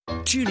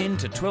Tune in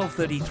to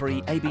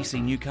 12:33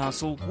 ABC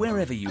Newcastle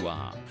wherever you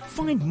are.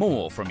 Find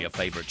more from your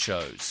favourite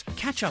shows.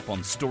 Catch up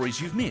on stories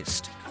you've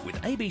missed with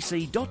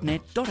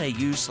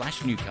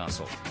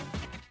abc.net.au/Newcastle.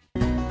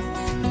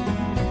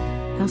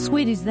 How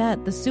sweet is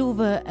that? The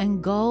silver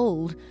and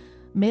gold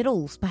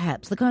medals,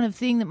 perhaps, the kind of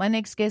thing that my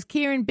next guest,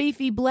 Kieran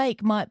Beefy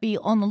Blake, might be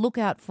on the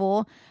lookout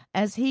for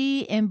as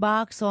he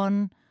embarks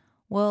on,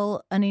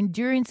 well, an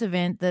endurance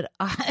event that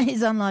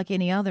is unlike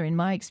any other in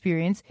my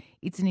experience.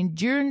 It's an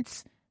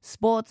endurance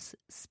sports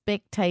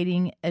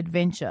spectating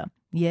adventure.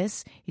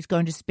 Yes, he's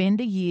going to spend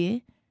a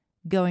year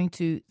going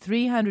to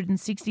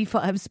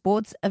 365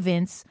 sports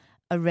events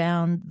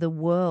around the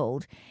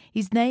world.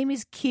 His name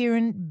is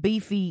Kieran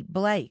Beefy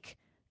Blake.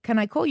 Can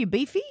I call you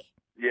Beefy?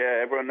 Yeah,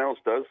 everyone else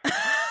does.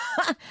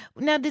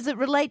 Now, does it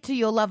relate to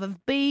your love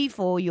of beef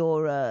or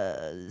your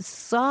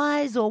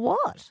size or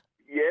what?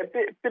 Yeah,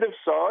 bit of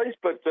size,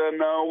 but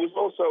no, I was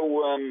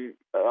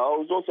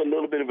also a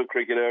little bit of a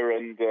cricketer,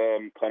 and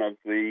kind of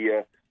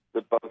the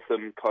both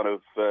them kind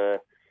of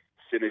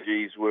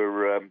synergies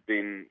were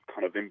being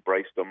kind of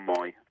embraced on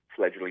my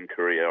fledgling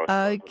career. When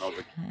I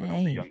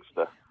was a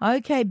youngster.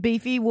 Okay,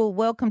 Beefy. Well,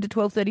 welcome to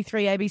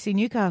 12:33 ABC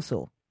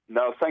Newcastle.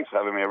 No, thanks for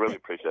having me. I really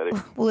appreciate it.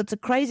 Well, it's a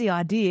crazy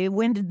idea.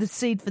 When did the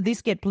seed for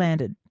this get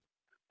planted?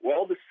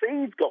 Well, the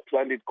seeds got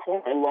planted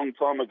quite a long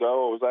time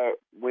ago. I was out,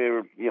 we were,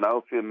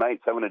 a few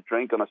mates having a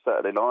drink on a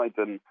Saturday night,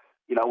 and,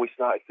 we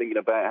started thinking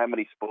about how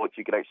many sports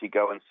you could actually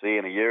go and see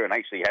in a year, and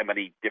actually how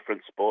many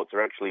different sports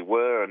there actually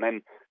were. And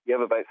then you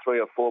have about 3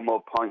 or 4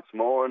 more pints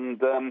more,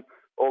 and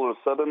all of a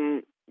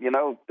sudden,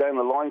 down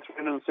the line,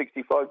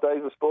 365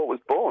 days of sport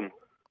was born.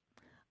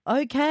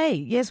 Okay,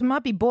 yes, we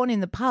might be born in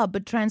the pub,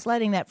 but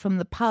translating that from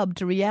the pub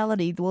to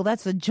reality, well,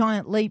 that's a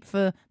giant leap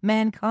for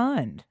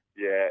mankind.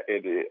 Yeah,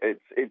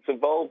 it's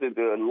evolved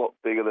into a lot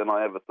bigger than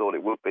I ever thought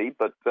it would be.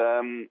 But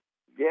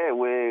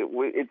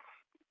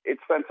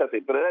it's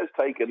fantastic. But it has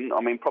taken,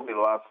 probably the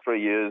last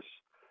 3 years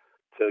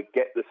to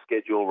get the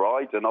schedule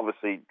right, and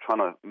obviously trying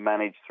to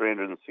manage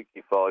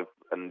 365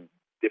 and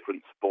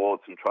different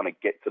sports and trying to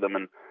get to them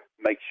and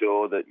make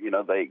sure that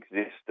they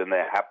exist and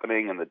they're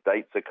happening and the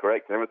dates are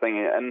correct and everything.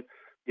 And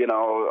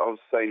I was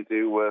saying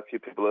to a few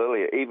people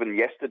earlier, even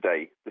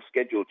yesterday, the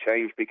schedule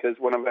changed because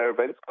one of our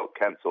events got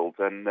cancelled.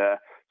 And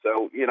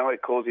so,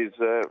 it causes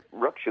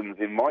ructions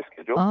in my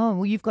schedule. Oh,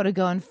 well, you've got to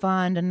go and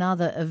find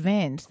another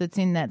event that's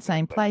in that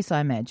same place,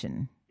 I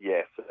imagine.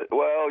 Yes.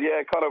 Well,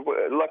 yeah, kind of.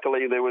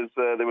 Luckily, there was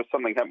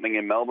something happening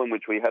in Melbourne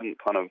which we hadn't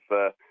hadn't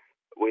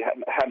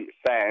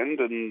found,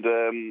 and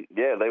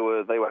they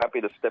were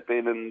happy to step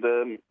in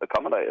and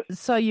accommodate us.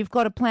 So you've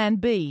got a plan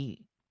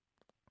B,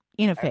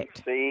 in effect.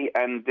 And C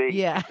and D.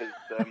 Yeah. Because,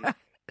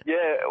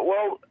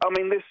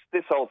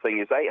 this whole thing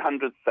is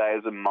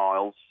 800,000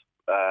 miles,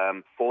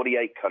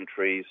 48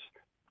 countries,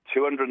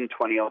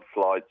 220 odd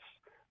flights.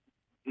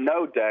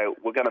 No doubt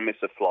we're going to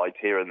miss a flight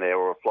here and there,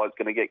 or a flight's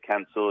going to get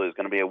cancelled. There's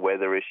going to be a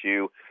weather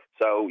issue.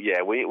 So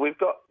yeah, we've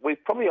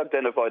probably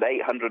identified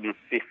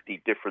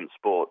 850 different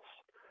sports.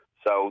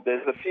 So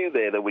there's a few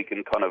there that we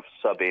can kind of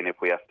sub in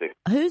if we have to.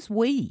 Who's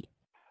we?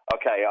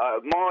 Okay,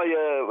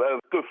 my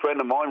good friend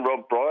of mine,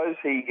 Rob Bryers,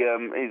 he's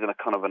in a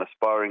kind of an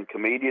aspiring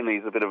comedian.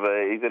 He's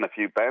in a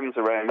few bands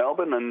around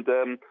Melbourne, and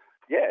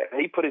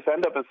he put his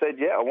hand up and said,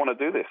 "Yeah, I want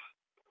to do this."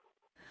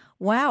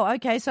 Wow.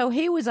 Okay, so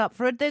he was up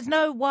for it. There's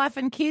no wife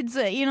and kids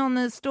in on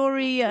the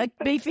story,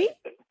 Beefy.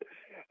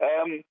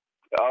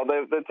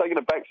 They're taking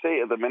a back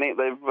seat at the minute.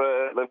 They've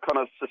kind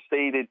of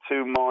seceded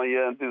to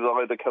my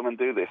desire to come and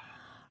do this.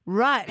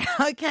 Right.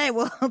 Okay.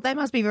 Well, they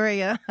must be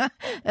very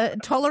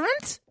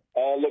tolerant.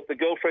 Look, the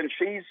girlfriend,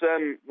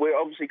 we're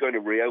obviously going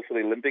to Rio for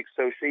the Olympics,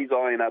 so she's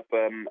eyeing up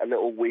a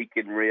little week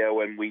in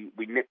Rio, and we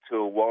nipped to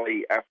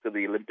Hawaii after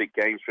the Olympic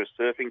Games for a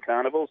surfing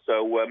carnival,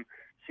 so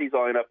she's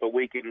eyeing up a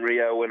week in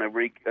Rio and a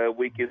week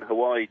in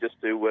Hawaii just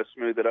to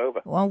smooth it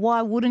over. Well,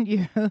 why wouldn't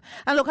you?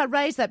 And look, I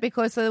raised that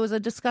because there was a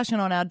discussion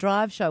on our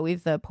drive show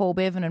with Paul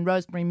Bevan and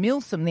Rosemary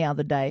Milsom the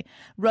other day.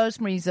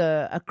 Rosemary's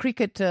a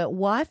cricket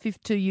wife, if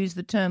to use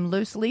the term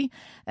loosely,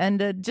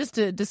 and just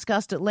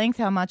discussed at length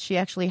how much she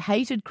actually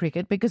hated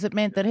cricket because it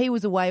meant that he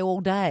was away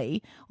all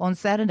day on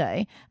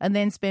Saturday and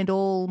then spent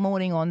all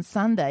morning on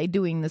Sunday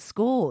doing the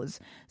scores.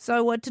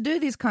 So to do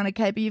this kind of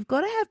caper, you've got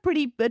to have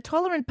pretty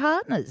tolerant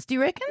partners, do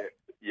you reckon?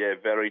 Yeah,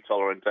 very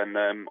tolerant, and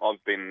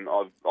I've been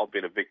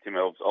a victim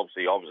of.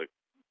 Obviously, I was a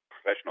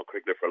professional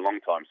cricketer for a long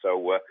time,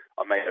 so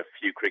I made a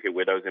few cricket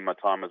widows in my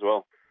time as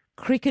well.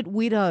 Cricket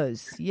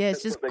widows,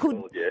 yes, just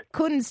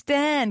couldn't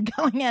stand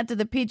going out to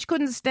the pitch,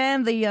 couldn't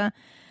stand the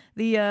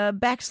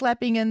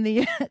backslapping and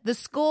the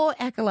score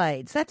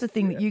accolades. That's a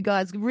thing that you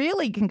guys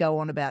really can go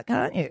on about,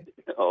 can't you?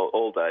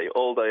 All day,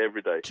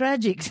 every day.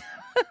 Tragic.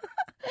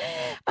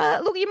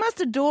 Look, you must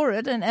adore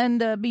it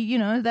and be,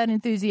 that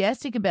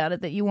enthusiastic about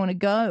it that you want to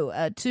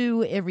go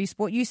to every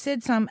sport. You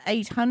said some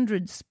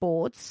 800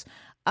 sports.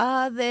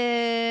 Are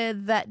there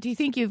do you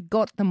think you've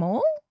got them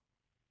all?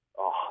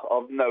 Oh,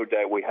 I've no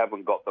doubt we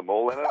haven't got them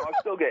all. And I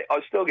still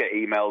get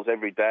emails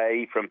every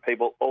day from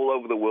people all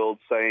over the world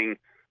saying,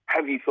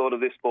 "Have you thought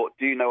of this sport?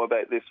 Do you know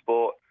about this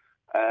sport?"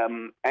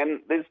 And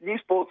there's new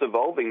sports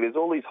evolving. There's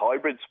all these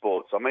hybrid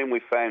sports. I mean,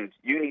 we found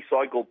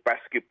unicycle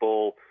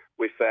basketball.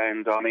 We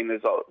found,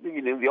 there's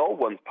the old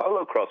ones,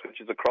 polo cross,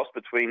 which is a cross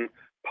between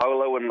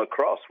polo and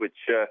lacrosse, which,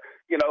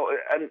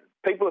 and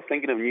people are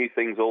thinking of new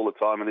things all the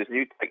time. And there's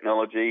new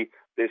technology.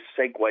 There's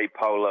Segway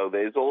polo.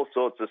 There's all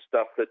sorts of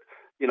stuff that,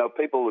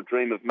 people would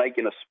dream of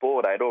making a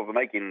sport out of, or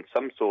making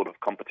some sort of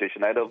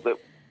competition out of that.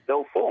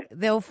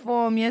 They'll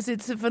form, yes.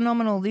 It's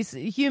phenomenal, this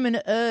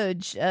human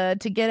urge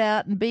to get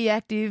out and be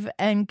active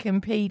and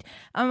compete.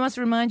 I must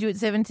remind you at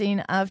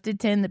 17 after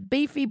 10 that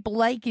Beefy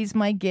Blake is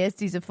my guest.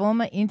 He's a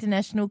former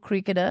international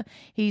cricketer.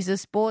 He's a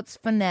sports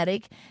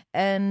fanatic,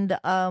 and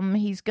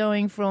he's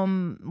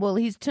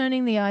he's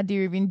turning the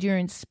idea of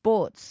endurance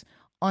sports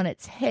on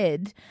its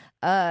head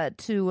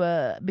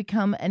to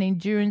become an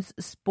endurance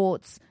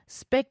sports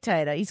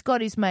spectator. He's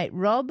got his mate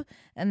Rob,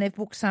 and they've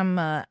booked some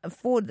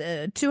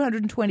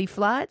 220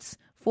 flights,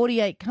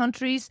 48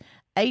 countries,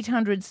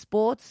 800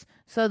 sports,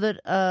 so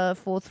that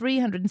for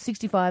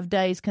 365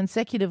 days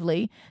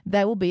consecutively,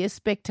 they will be a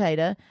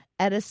spectator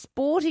at a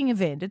sporting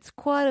event. It's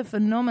quite a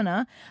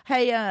phenomena.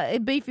 Hey,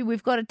 Beefy,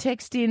 we've got a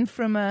text in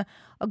from a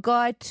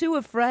guy too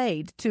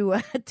afraid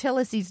to tell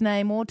us his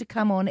name or to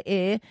come on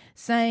air,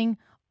 saying,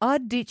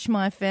 I'd ditch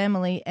my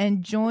family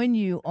and join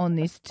you on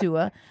this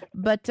tour,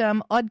 but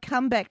I'd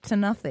come back to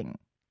nothing.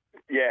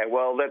 Yeah,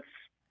 well, that's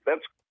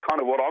kind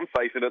of what I'm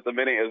facing at the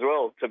minute as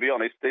well, to be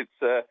honest. It's,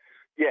 look,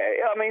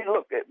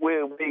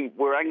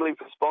 we're angling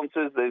for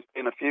sponsors. There's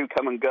been a few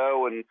come and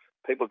go, and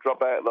people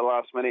drop out at the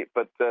last minute,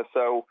 but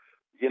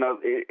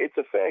it's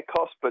a fair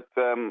cost, but,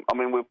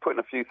 we're putting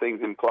a few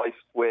things in place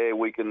where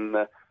we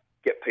can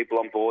get people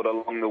on board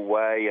along the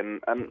way,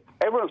 and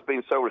everyone's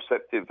been so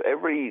receptive.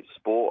 Every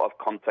sport I've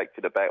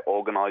contacted about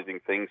organising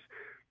things,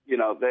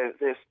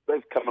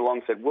 they've come along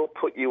and said, we'll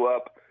put you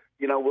up,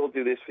 we'll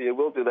do this for you,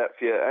 we'll do that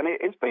for you, and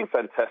it's been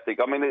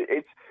fantastic. I mean,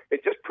 it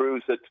just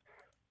proves that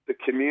the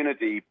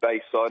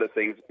community-based side of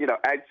things,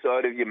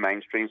 outside of your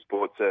mainstream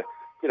sports, are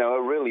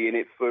really in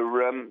it for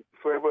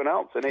everyone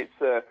else, and it's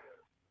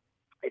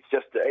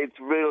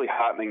really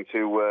heartening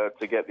to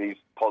get these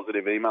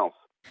positive emails.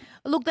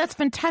 Look, that's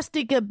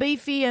fantastic,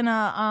 Beefy, and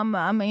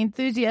I'm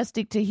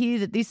enthusiastic to hear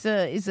that this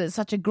is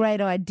such a great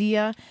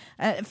idea.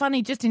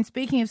 Funny, just in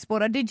speaking of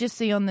sport, I did just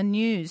see on the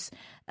news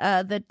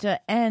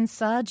that Anne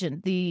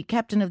Sargent, the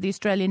captain of the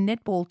Australian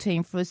netball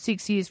team for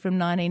 6 years from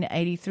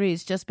 1983,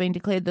 has just been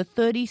declared the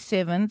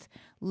 37th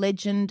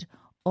legend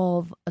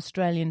of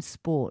Australian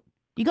sport.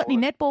 You got any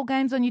netball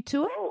games on your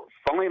tour? Well,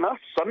 funnily enough,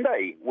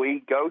 Sunday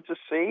we go to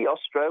see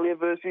Australia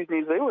versus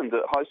New Zealand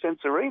at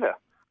Hisense Arena.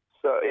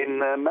 So in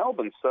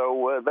Melbourne,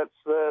 so that's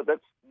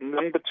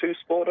number 2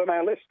 sport on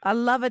our list. I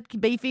love it,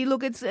 Beefy.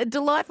 Look, it's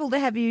delightful to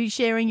have you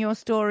sharing your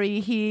story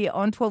here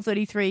on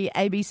 1233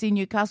 ABC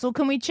Newcastle.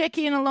 Can we check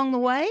in along the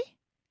way?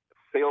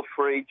 Feel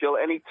free, Jill.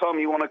 Anytime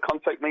you want to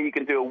contact me, you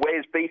can do a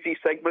Where's Beefy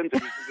segment,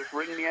 and you can just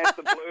ring me out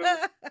the blue,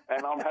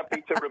 and I'm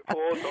happy to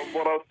report on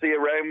what I see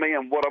around me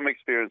and what I'm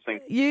experiencing.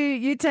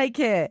 You take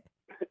care.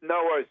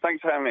 No worries.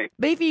 Thanks for having me.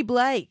 Beefy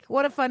Blake,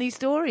 what a funny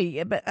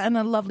story and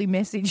a lovely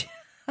message.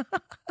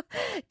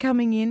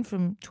 Coming in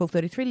from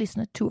 1233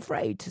 listener, too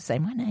afraid to say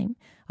my name.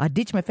 I'd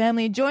ditch my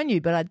family and join you,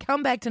 but I'd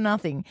come back to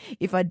nothing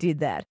if I did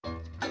that.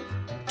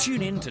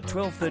 Tune in to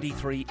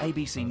 1233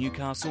 ABC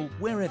Newcastle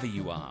wherever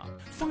you are.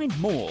 Find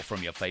more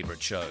from your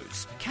favourite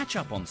shows. Catch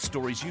up on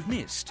stories you've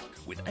missed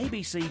with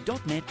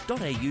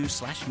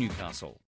abc.net.au/Newcastle.